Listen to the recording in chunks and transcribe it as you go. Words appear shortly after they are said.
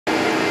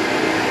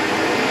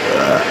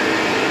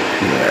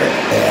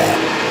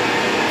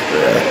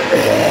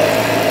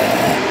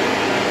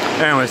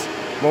Anyways,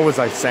 what was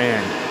I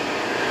saying?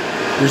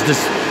 There's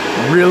this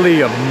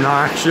really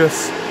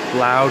obnoxious,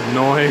 loud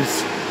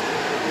noise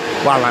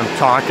while I'm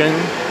talking,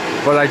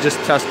 but I just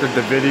tested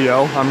the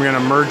video. I'm gonna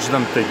merge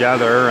them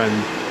together and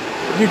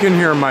you can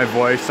hear my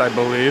voice, I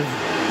believe.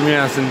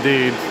 Yes,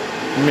 indeed.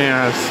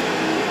 Yes.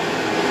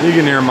 You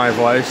can hear my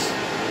voice.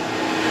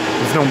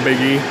 There's no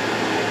biggie.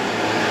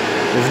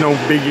 There's no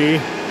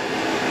biggie.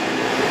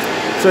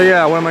 So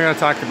yeah, what am I gonna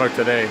talk about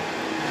today?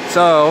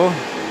 So,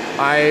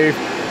 I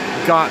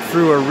got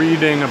through a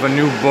reading of a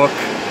new book,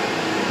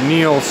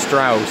 Neil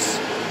Strauss,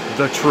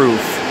 The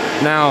Truth.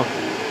 Now,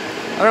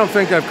 I don't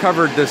think I've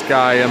covered this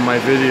guy in my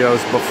videos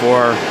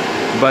before,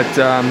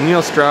 but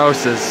Neil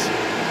Strauss is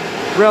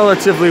a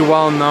relatively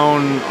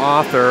well-known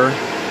author.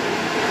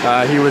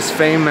 He was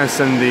famous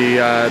in the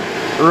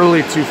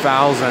early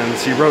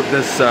 2000s. He wrote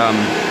this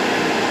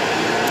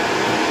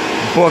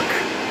book,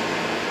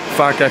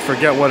 fuck, I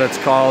forget what it's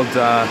called.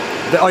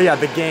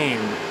 The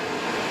Game.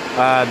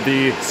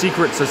 The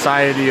Secret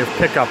Society of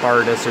Pickup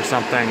Artists or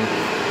something.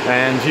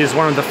 And he's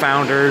one of the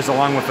founders,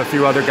 along with a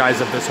few other guys,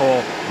 of this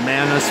whole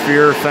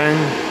manosphere thing.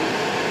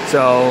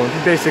 So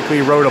he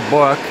basically wrote a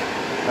book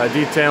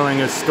detailing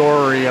his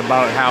story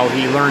about how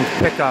he learned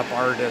pickup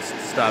artist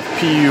stuff,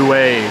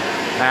 PUA,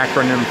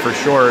 acronym for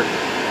short.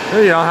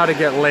 You know, how to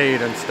get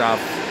laid and stuff.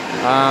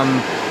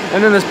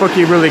 And in this book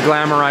he really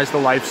glamorized the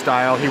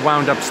lifestyle. He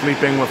wound up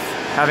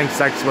having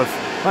sex with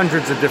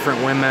hundreds of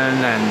different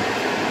women,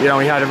 and, you know,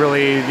 he had a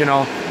really, you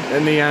know,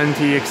 in the end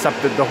he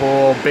accepted the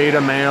whole beta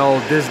male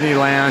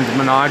Disneyland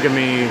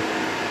monogamy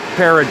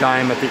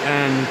paradigm at the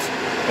end,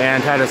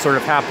 and had a sort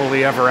of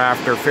happily ever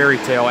after fairy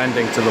tale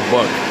ending to the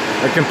book.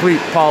 A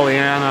complete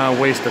Pollyanna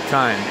waste of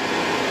time.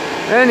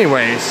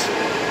 Anyways,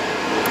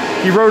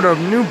 he wrote a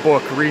new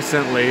book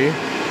recently.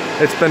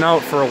 It's been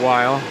out for a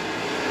while.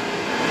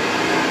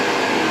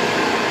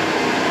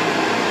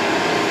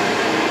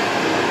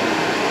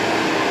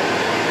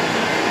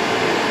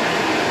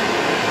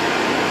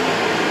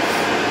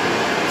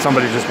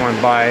 Somebody just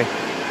went by. I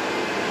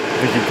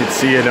think you could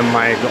see it in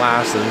my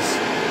glasses.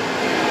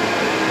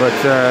 But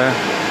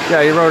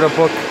yeah,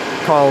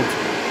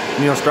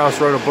 Neil Strauss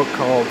wrote a book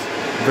called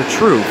The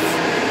Truth,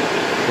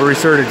 where he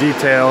sort of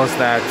details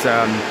that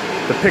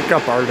the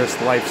pickup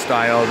artist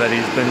lifestyle that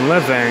he's been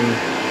living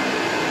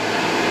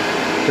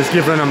has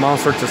given him all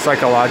sorts of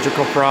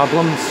psychological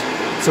problems.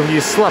 So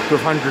he's slept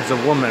with hundreds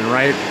of women,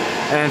 right?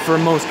 And for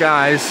most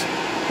guys,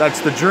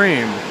 that's the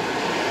dream,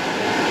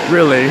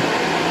 really.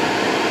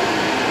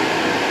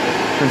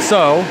 And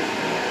so,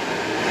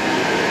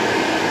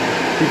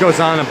 he goes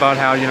on about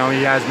how, you know,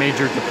 he has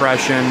major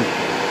depression,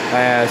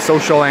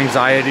 social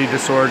anxiety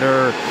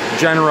disorder,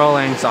 general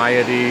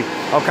anxiety,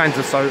 all kinds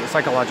of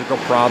psychological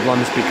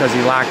problems because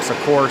he lacks a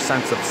core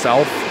sense of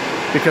self,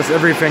 because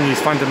everything he's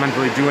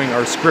fundamentally doing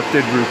are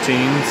scripted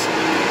routines,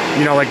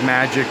 you know, like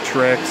magic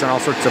tricks and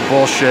all sorts of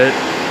bullshit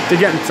to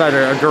get inside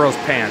a girl's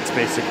pants,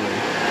 basically.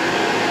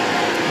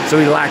 So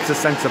he lacks a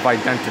sense of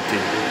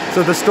identity.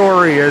 So the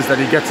story is that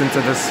he gets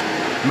into this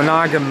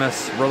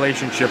monogamous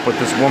relationship with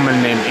this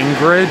woman named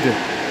Ingrid.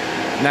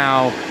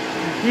 Now,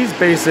 he's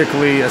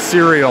basically a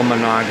serial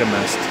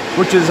monogamist,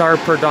 which is our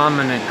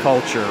predominant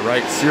culture,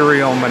 right?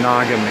 Serial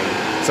monogamy.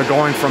 So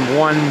going from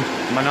one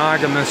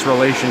monogamous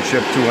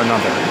relationship to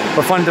another.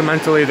 But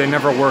fundamentally, they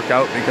never work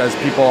out because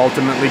people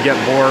ultimately get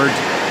bored.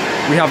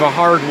 We have a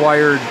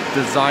hardwired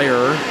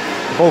desire,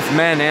 both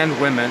men and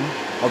women,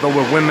 although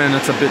with women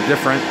it's a bit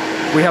different.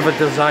 We have a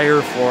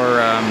desire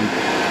for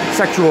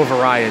sexual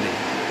variety.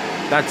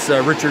 That's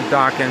Richard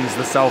Dawkins'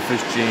 The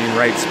Selfish Gene,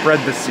 right? Spread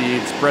the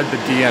seed, spread the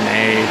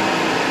DNA,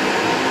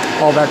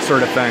 all that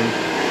sort of thing.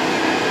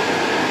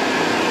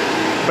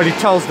 But he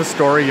tells the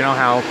story, you know,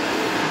 how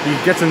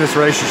he gets in this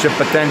relationship,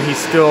 but then he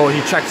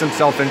checks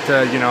himself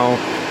into, you know,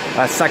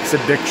 sex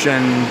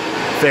addiction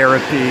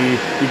therapy.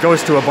 He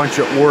goes to a bunch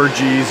of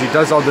orgies. He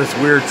does all this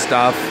weird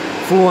stuff,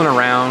 fooling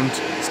around,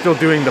 still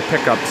doing the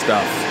pickup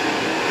stuff.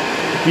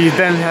 He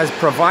then has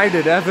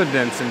provided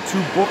evidence in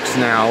 2 books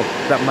now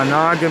that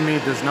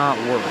monogamy does not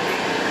work.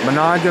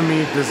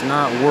 Monogamy does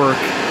not work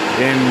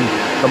in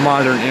the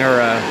modern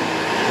era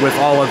with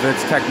all of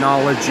its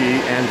technology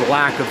and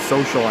lack of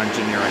social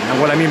engineering. And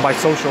what I mean by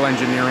social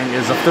engineering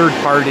is a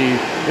third-party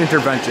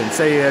intervention,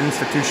 say an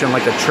institution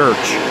like a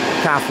church,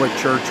 Catholic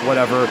church,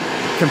 whatever,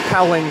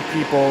 compelling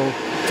people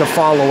to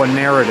follow a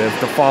narrative,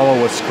 to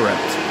follow a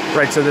script.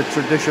 Right, so the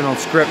traditional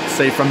script,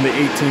 say from the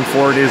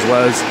 1840s,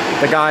 was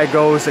the guy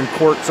goes and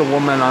courts a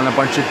woman on a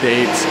bunch of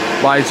dates,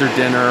 buys her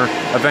dinner,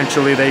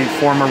 eventually they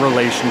form a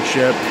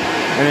relationship,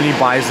 and then he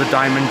buys a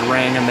diamond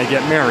ring and they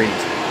get married.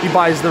 He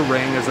buys the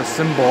ring as a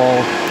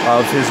symbol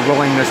of his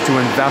willingness to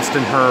invest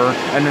in her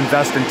and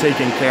invest in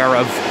taking care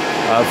of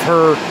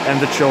her and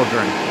the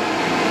children.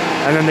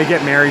 And then they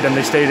get married and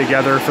they stay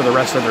together for the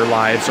rest of their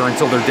lives or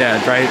until they're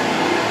dead, right?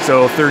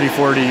 So 30,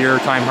 40 year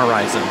time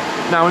horizon.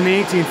 Now in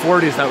the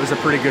 1840s, that was a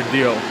pretty good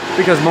deal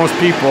because most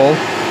people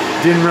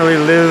didn't really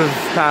live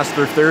past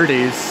their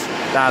 30s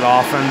that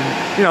often.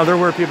 You know, there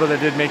were people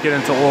that did make it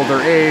into older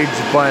age,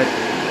 but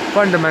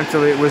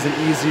fundamentally it was an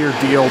easier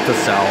deal to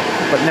sell.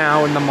 But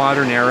now in the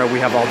modern era, we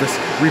have all this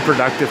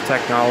reproductive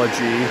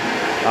technology,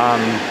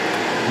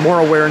 more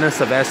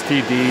awareness of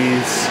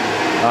STDs,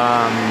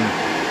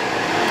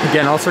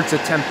 again, all sorts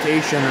of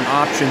temptation and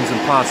options and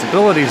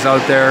possibilities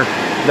out there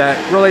that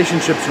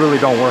relationships really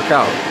don't work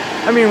out.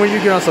 I mean, when you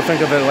can also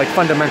think of it like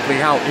fundamentally,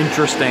 how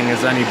interesting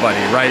is anybody,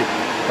 right?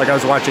 Like I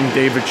was watching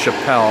David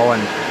Chappelle,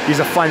 and he's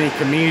a funny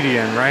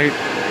comedian, right?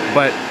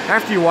 But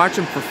after you watch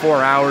him for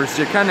 4 hours,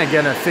 you're kind of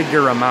gonna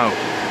figure him out.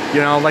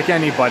 You know, like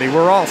anybody,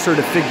 we're all sort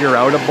of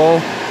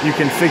figure-outable. You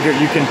can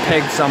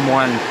peg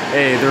someone,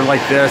 hey, they're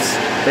like this,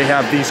 they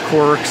have these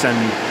quirks and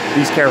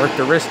these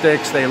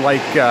characteristics, they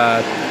like,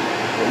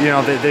 you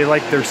know, they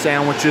like their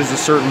sandwiches a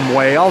certain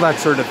way, all that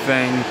sort of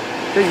thing.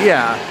 But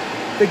yeah,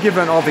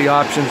 given all the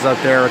options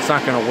out there, it's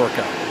not gonna work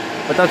out.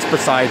 But that's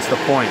besides the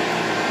point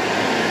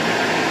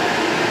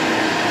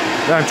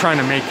that I'm trying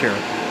to make here.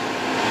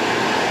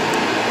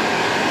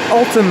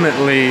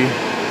 Ultimately,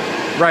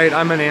 right,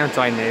 I'm an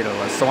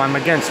anti-natalist, so I'm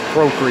against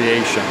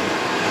procreation.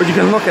 But you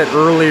can look at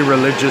early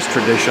religious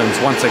traditions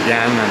once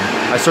again, and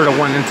I sort of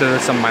went into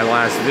this in my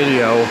last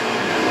video,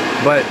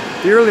 but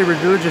the early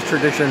religious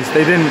traditions,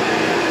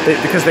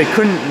 because they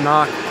couldn't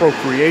knock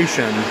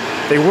procreation,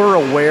 they were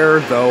aware,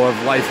 though,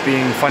 of life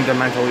being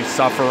fundamentally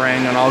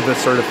suffering and all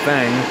this sort of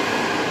thing.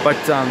 But,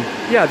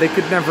 yeah, they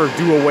could never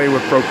do away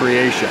with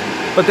procreation.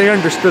 But they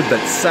understood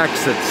that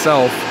sex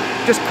itself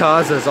just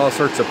causes all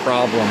sorts of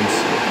problems.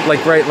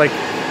 Like, right, like,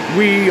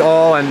 we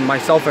all, and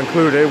myself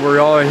included, we're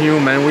all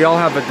human, we all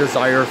have a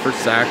desire for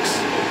sex.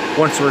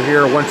 Once we're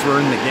here, once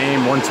we're in the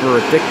game, once we're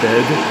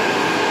addicted.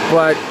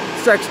 But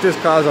sex just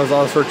causes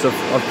all sorts of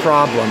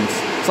problems,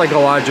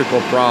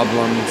 psychological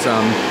problems,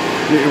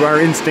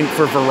 our instinct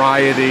for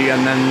variety,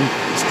 and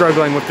then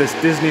struggling with this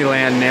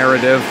Disneyland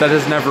narrative that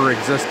has never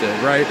existed,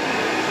 right?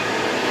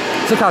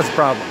 So it causes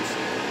problems.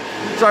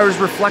 So I was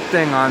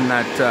reflecting on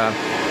that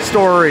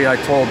story I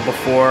told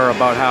before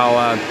about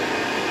how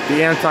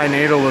the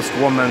anti-natalist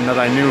woman that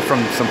I knew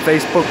from some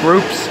Facebook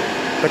groups,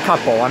 the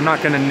couple, I'm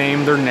not going to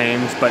name their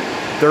names, but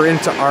they're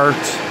into art,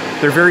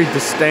 they're very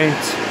distinct.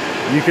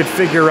 You could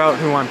figure out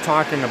who I'm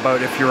talking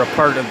about if you're a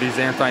part of these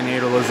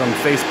anti-natalism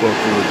Facebook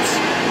groups.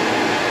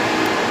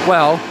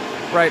 Well,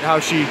 right, how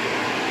she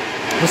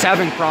was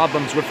having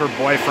problems with her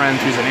boyfriend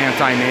who's an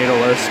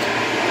anti-natalist,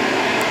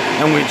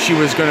 and she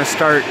was going to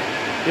start,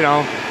 you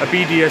know, a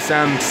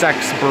BDSM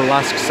sex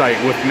burlesque site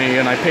with me,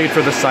 and I paid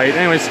for the site.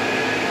 Anyways,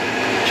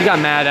 she got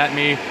mad at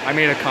me. I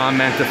made a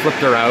comment that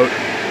flipped her out,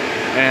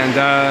 and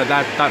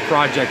that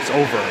project's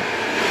over.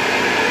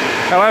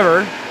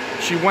 However,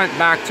 she went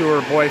back to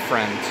her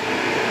boyfriend,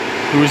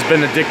 who's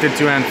been addicted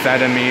to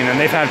amphetamine, and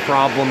they've had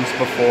problems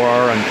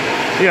before, and,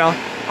 you know,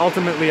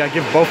 ultimately I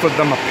give both of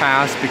them a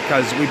pass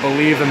because we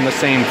believe in the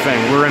same thing.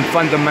 We're in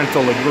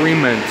fundamental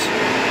agreement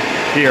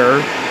here,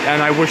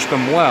 and I wish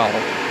them well.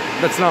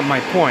 That's not my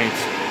point.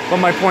 But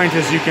my point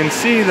is, you can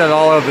see that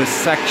all of this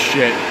sex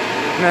shit,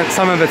 that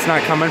some of it's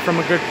not coming from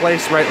a good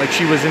place, right? Like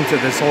she was into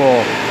this whole,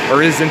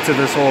 or is into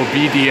this whole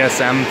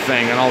BDSM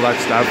thing and all that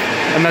stuff.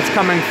 And that's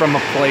coming from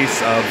a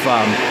place of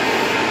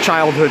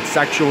childhood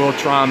sexual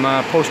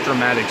trauma,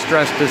 post-traumatic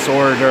stress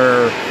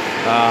disorder,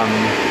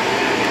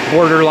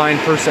 borderline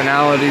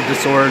personality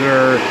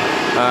disorder,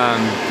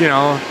 you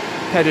know,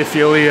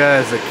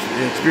 pedophilia,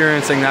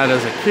 experiencing that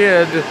as a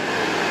kid.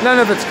 None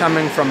of it's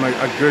coming from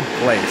a good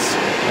place.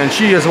 And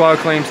she as well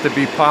claims to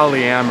be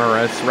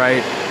polyamorous,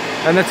 right?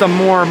 And it's a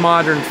more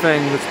modern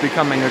thing that's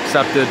becoming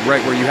accepted,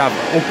 right, where you have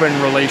open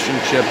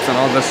relationships and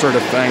all this sort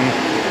of thing.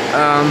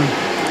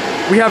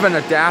 We haven't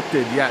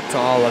adapted yet to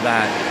all of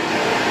that,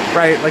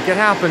 right? Like it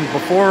happened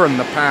before in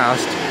the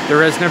past.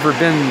 There has never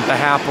been the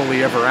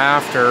happily ever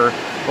after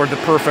or the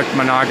perfect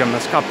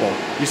monogamous couple.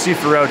 You see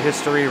throughout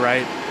history,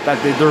 right,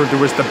 that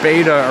there was the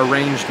beta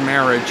arranged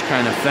marriage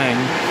kind of thing,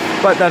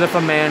 but that if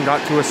a man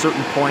got to a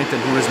certain point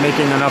and he was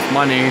making enough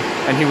money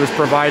and he was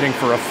providing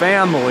for a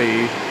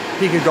family,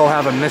 he could go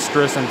have a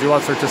mistress and do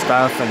all sorts of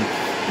stuff. And,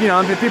 you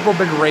know, people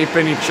have been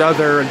raping each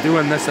other and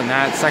doing this and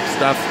that, sex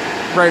stuff,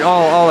 right,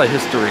 all of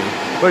history.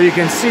 But you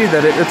can see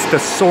that it's the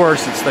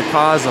source, it's the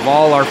cause of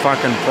all our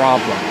fucking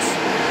problems,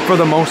 for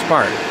the most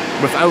part.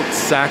 Without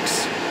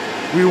sex,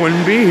 we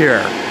wouldn't be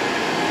here.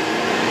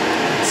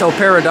 So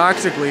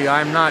paradoxically,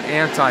 I'm not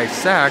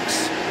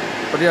anti-sex,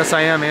 but yes,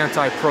 I am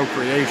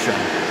anti-procreation.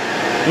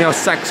 You know,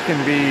 sex can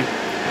be,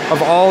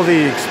 of all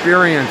the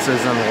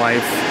experiences in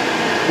life,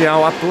 you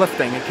know,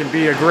 uplifting. It can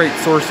be a great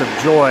source of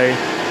joy,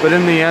 but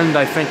in the end,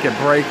 I think it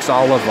breaks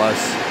all of us.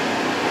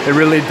 It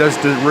really does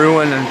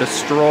ruin and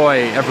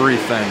destroy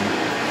everything.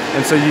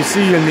 And so you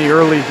see in the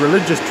early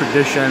religious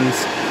traditions,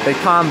 they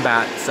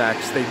combat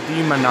sex, they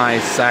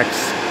demonize sex,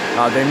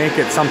 they make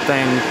it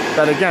something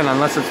that, again,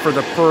 unless it's for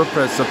the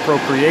purpose of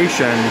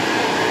procreation,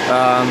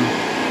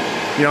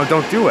 you know,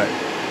 don't do it.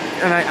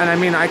 And I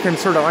mean, I can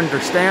sort of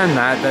understand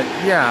that,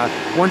 yeah,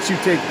 once you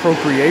take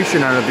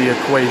procreation out of the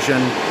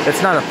equation,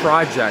 it's not a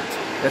project,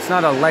 it's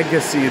not a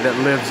legacy that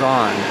lives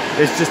on,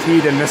 it's just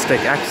hedonistic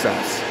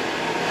excess.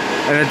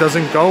 And it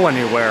doesn't go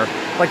anywhere.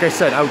 like I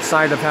said,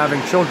 outside of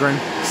having children,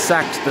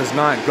 sex does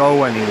not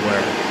go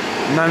anywhere.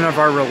 None of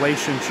our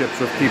relationships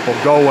with people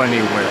go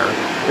anywhere.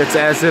 It's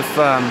as if,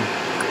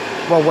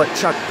 well, what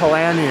Chuck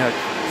Palahniuk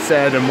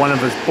said in one of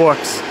his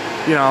books,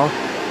 you know,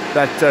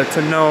 that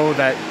to know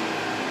that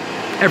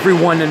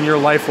everyone in your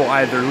life will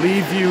either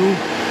leave you,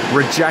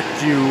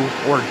 reject you,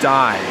 or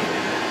die.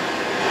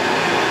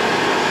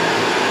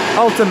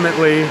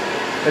 Ultimately,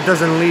 it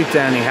doesn't lead to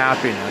any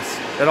happiness.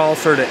 It all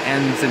sort of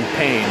ends in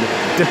pain,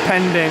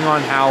 depending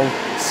on how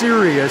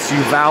serious you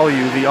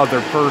value the other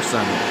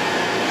person.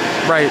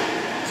 Right?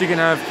 So you can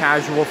have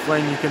casual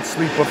fling, you can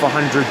sleep with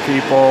 100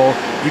 people,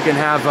 you can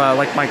have,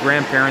 like my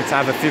grandparents,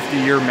 have a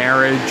 50-year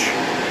marriage.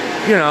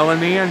 You know, in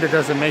the end, it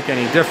doesn't make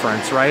any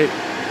difference, right?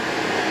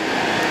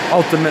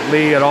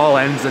 Ultimately, it all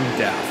ends in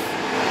death.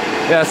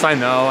 Yes, I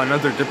know,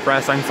 another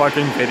depressing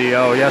fucking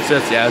video. Yes,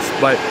 yes, yes.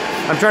 But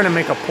I'm trying to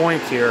make a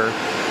point here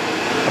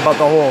about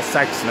the whole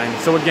sex thing.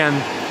 So again,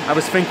 I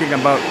was thinking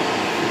about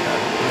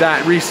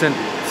that recent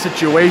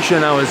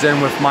situation I was in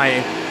with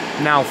my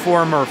now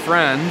former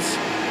friends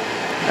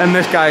and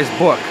this guy's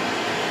book.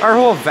 Our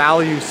whole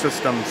value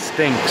system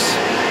stinks.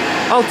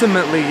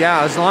 Ultimately,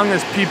 yeah, as long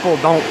as people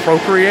don't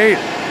procreate,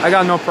 I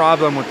got no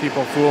problem with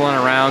people fooling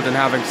around and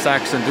having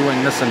sex and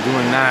doing this and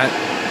doing that.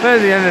 But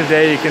at the end of the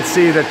day, you can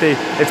see that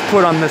it's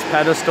put on this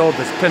pedestal,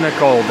 this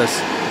pinnacle, this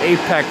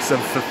apex of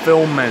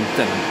fulfillment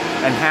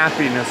and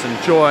happiness and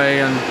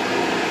joy. And,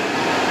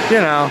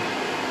 you know,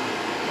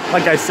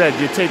 like I said,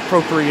 you take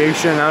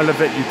procreation out of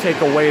it, you take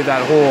away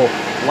that whole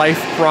life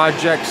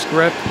project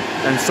script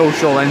and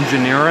social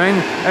engineering,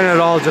 and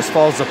it all just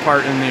falls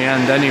apart in the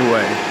end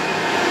anyway.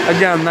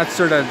 Again, that's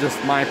sort of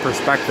just my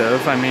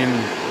perspective. I mean,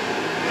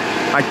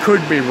 I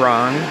could be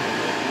wrong.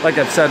 Like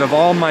I've said, of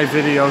all my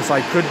videos,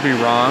 I could be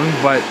wrong,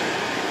 but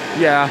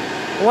yeah,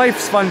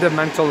 life's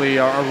fundamentally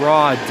a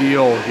raw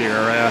deal here,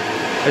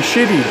 a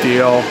shitty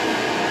deal.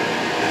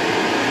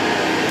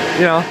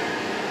 You know,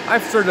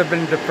 I've sort of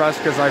been depressed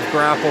because I've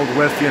grappled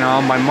with, you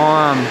know, my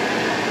mom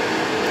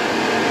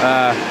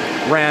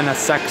ran a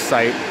sex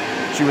site.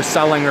 She was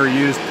selling her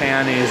used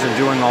panties and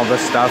doing all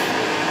this stuff.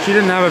 She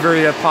didn't have a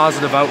very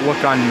positive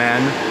outlook on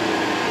men.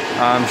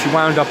 She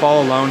wound up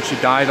all alone. She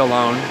died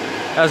alone,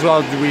 as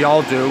well as we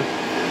all do.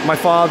 My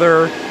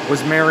father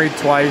was married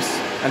twice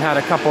and had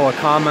a couple of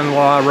common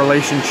law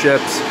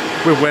relationships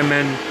with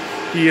women.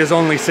 He is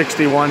only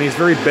 61. He's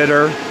very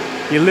bitter.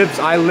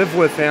 I live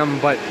with him,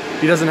 but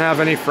he doesn't have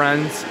any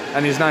friends,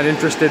 and he's not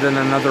interested in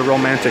another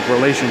romantic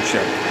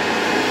relationship.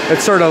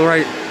 It's sort of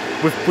right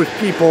with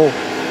people,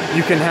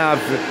 you can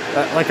have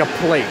like a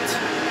plate.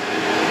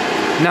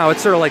 Now,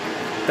 it's sort of like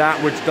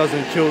that which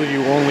doesn't kill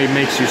you only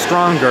makes you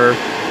stronger,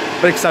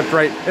 but except,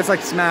 right, it's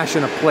like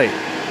smashing a plate.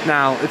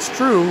 Now, it's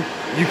true,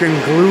 you can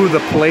glue the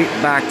plate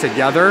back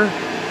together,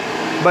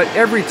 but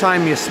every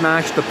time you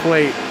smash the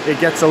plate, it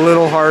gets a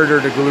little harder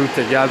to glue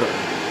together.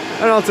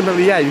 And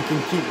ultimately, yeah, you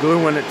can keep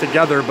gluing it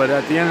together, but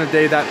at the end of the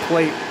day, that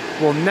plate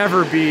will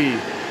never be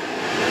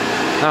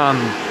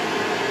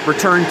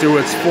returned to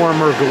its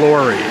former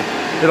glory.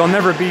 It'll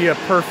never be a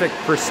perfect,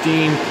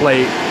 pristine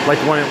plate like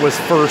when it was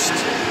first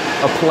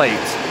a plate,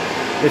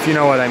 if you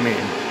know what I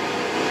mean.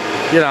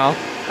 You know?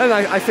 And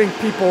I think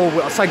people,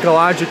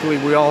 psychologically,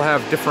 we all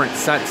have different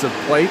sets of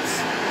plates,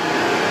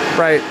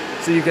 right?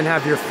 So you can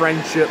have your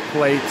friendship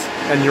plate,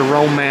 and your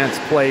romance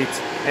plate,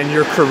 and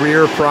your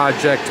career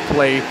project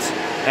plate,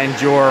 and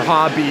your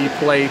hobby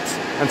plate,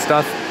 and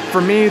stuff.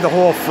 For me, the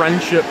whole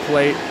friendship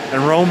plate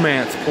and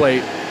romance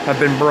plate have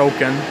been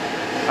broken.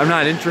 I'm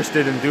not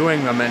interested in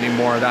doing them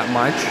anymore that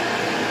much.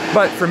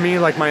 But for me,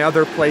 like my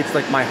other plates,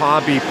 like my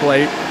hobby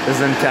plate is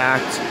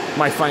intact,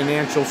 my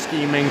financial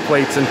scheming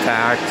plate's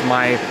intact,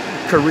 my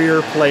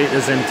career plate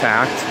is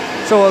intact.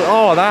 So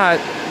all of that,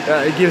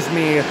 it gives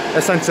me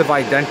a sense of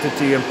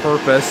identity and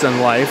purpose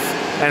in life,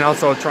 and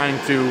also trying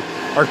to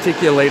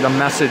articulate a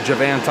message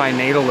of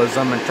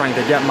anti-natalism and trying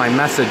to get my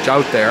message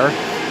out there,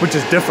 which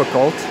is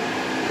difficult.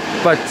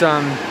 But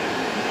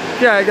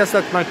yeah, I guess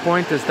that's my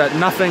point, is that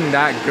nothing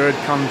that good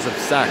comes of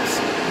sex.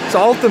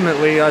 So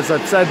ultimately, as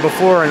I've said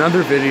before in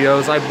other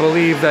videos, I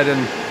believe that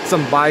in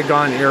some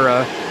bygone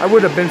era, I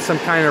would have been some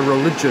kind of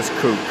religious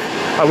kook.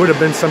 I would have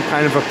been some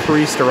kind of a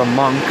priest or a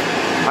monk.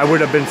 I would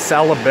have been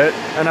celibate,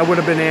 and I would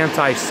have been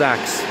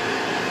anti-sex.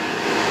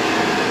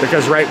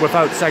 Because, right,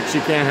 without sex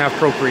you can't have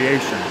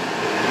procreation.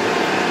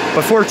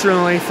 But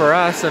fortunately for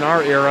us in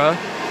our era,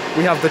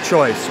 we have the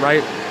choice,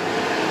 right?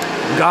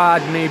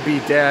 God may be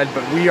dead,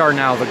 but we are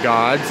now the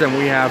gods, and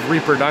we have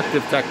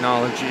reproductive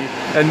technology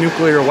and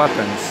nuclear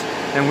weapons.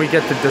 And we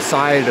get to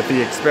decide if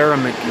the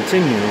experiment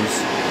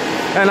continues.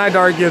 And I'd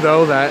argue,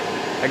 though, that,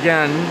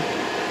 again,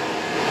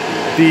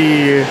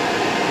 the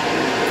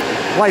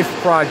life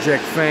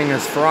project thing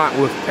is fraught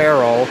with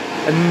peril,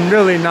 and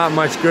really not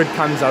much good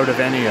comes out of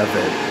any of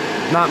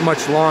it. Not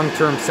much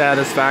long-term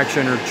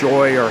satisfaction or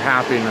joy or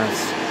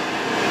happiness.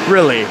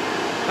 Really.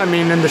 I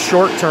mean, in the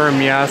short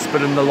term, yes,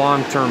 but in the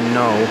long term,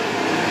 no.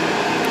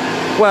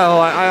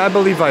 Well, I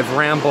believe I've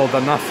rambled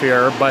enough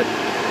here, but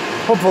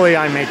hopefully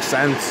I make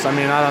sense. I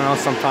mean, I don't know,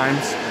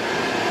 sometimes.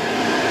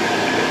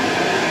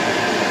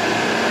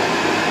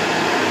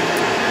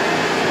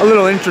 A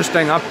little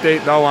interesting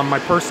update though on my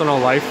personal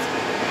life.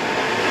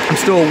 I'm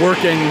still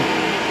working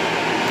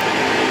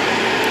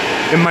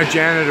in my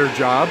janitor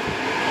job,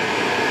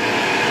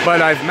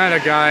 but I've met a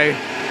guy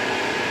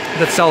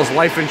that sells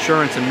life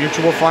insurance and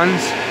mutual funds.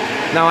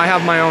 Now I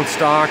have my own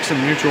stocks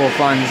and mutual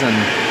funds and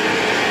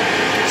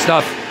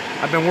stuff.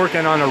 I've been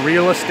working on a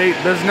real estate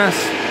business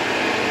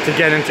to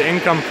get into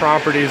income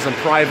properties and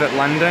private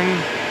lending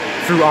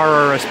through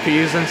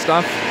RRSPs and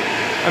stuff.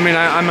 I mean,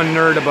 I'm a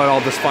nerd about all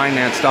this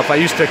finance stuff. I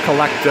used to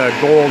collect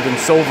gold and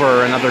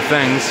silver and other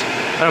things.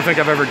 I don't think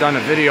I've ever done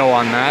a video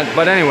on that.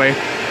 But anyway,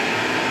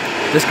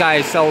 this guy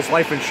sells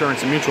life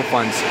insurance and mutual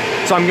funds.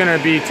 So I'm going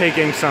to be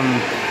taking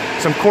some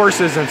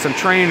courses and some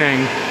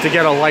training to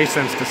get a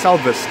license to sell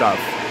this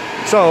stuff.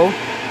 So,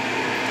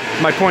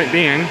 my point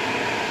being,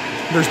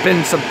 there's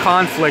been some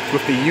conflict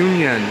with the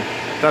union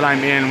that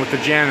I'm in with the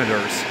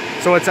janitors.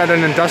 So it's at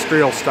an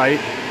industrial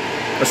site,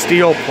 a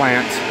steel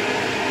plant,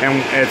 and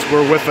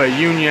we're with a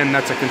union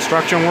that's a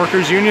construction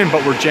workers union,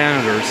 but we're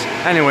janitors.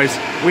 Anyways,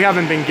 we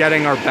haven't been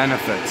getting our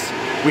benefits.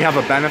 We have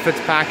a benefits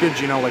package,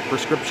 you know, like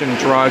prescription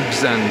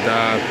drugs and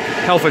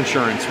health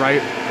insurance, right?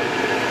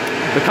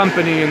 The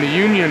company and the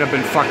union have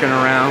been fucking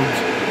around,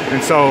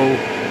 and so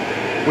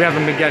we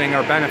haven't been getting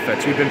our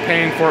benefits. We've been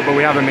paying for it, but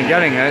we haven't been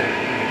getting it.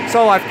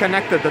 So I've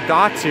connected the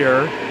dots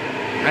here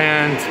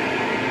and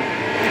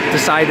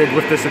decided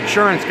with this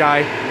insurance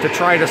guy to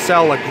try to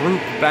sell a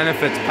group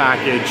benefits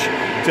package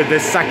to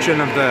this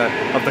section of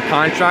the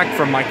contract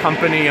from my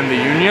company and the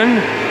union.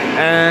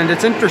 And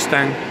it's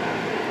interesting.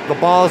 The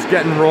ball's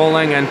getting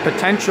rolling, and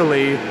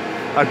potentially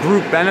a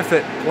group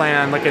benefit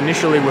plan, like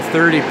initially with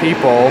 30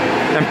 people,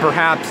 and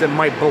perhaps it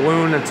might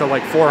balloon into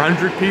like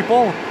 400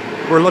 people.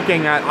 We're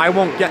looking at, I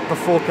won't get the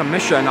full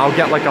commission, I'll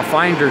get like a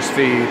finder's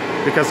fee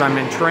because I'm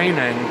in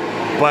training,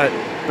 but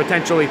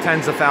potentially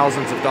tens of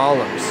thousands of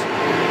dollars.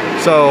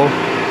 So,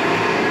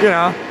 you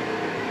know,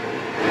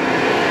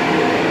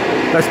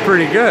 that's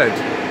pretty good.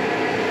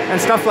 And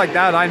stuff like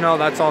that, I know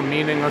that's all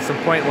meaningless and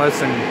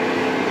pointless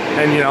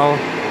and you know,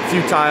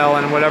 futile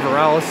and whatever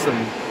else,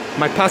 and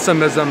my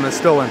pessimism is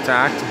still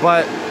intact,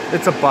 but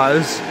it's a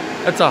buzz,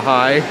 it's a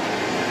high,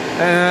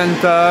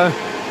 and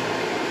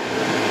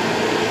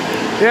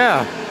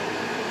yeah.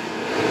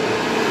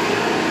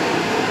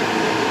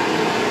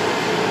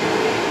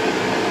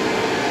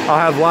 I'll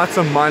have lots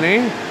of money,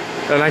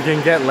 and I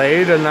can get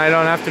laid, and I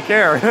don't have to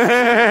care.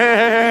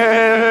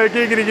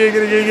 Giggity,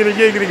 giggity, giggity,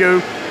 giggity,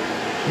 goo.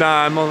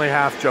 Nah, I'm only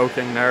half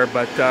joking there,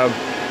 but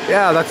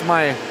yeah, that's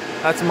my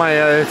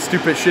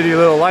stupid, shitty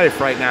little life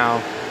right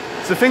now.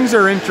 So things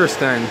are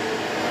interesting.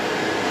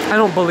 I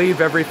don't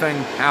believe everything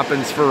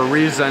happens for a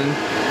reason.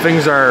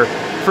 Things are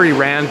pretty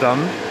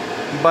random,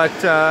 but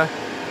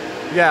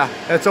yeah,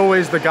 it's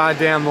always the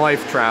goddamn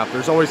life trap.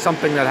 There's always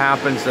something that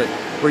happens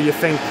where you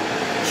think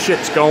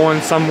shit's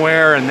going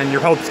somewhere, and then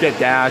your hopes get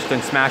dashed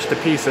and smashed to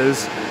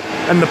pieces,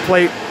 and the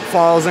plate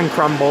falls and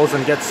crumbles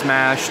and gets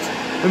smashed,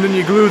 and then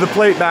you glue the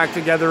plate back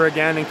together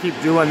again and keep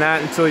doing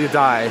that until you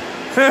die.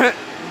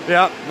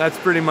 Yep, that's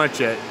pretty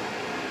much it.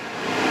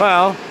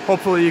 Well,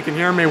 hopefully you can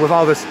hear me with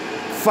all this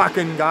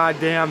fucking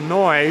goddamn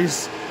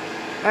noise.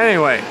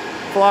 Anyway,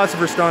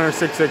 Philosopher Stoner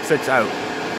 666 out.